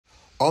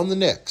on the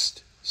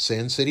next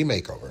Sin City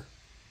Makeover.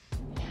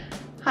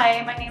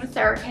 Hi, my name is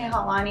Sara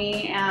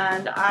Kehaulani,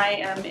 and I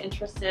am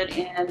interested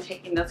in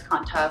taking this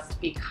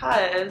contest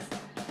because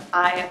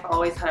I have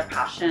always had a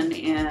passion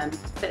in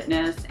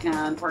fitness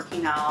and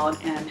working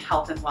out and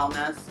health and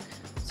wellness.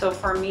 So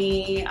for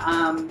me,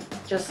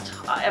 just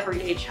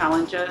everyday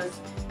challenges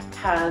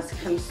has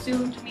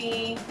consumed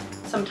me.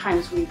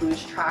 Sometimes we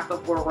lose track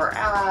of where we're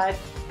at,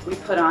 we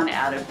put on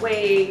added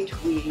weight,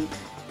 we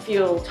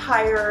feel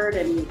tired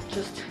and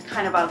just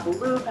kind of out of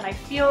the loop, and I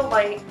feel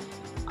like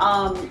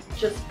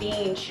just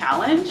being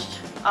challenged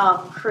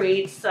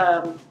creates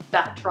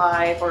that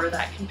drive or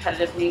that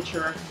competitive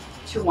nature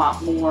to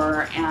want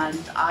more, and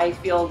I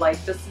feel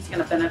like this is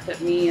going to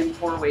benefit me in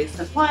more ways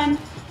than one,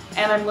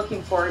 and I'm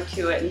looking forward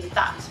to it, and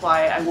that's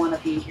why I want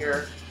to be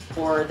here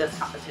for this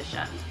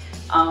competition.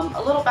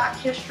 A little back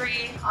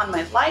history on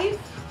my life.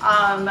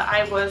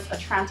 I was a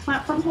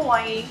transplant from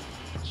Hawaii,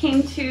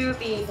 came to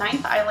the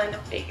 9th island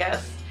of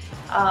Vegas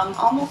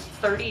almost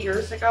 30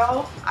 years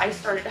ago. I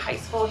started high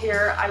school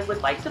here. I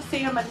would like to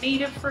say I'm a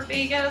native for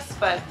Vegas,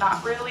 but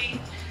not really.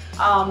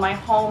 My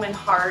home and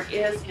heart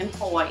is in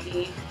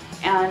Hawaii,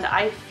 and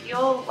I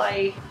feel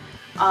like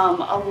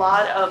a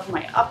lot of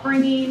my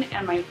upbringing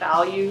and my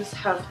values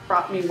have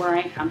brought me where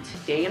I am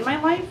today in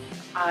my life.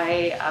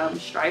 I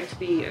strive to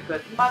be a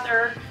good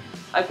mother,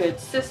 a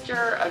good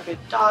sister, a good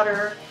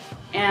daughter,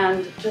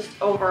 and just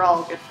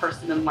overall a good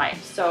person in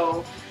life.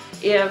 So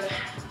if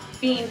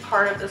being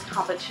part of this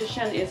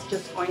competition is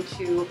just going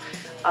to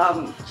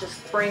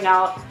just bring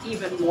out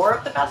even more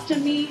of the best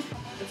in me,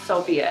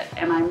 so be it.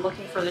 And I'm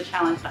looking for the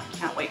challenge and I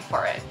can't wait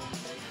for it.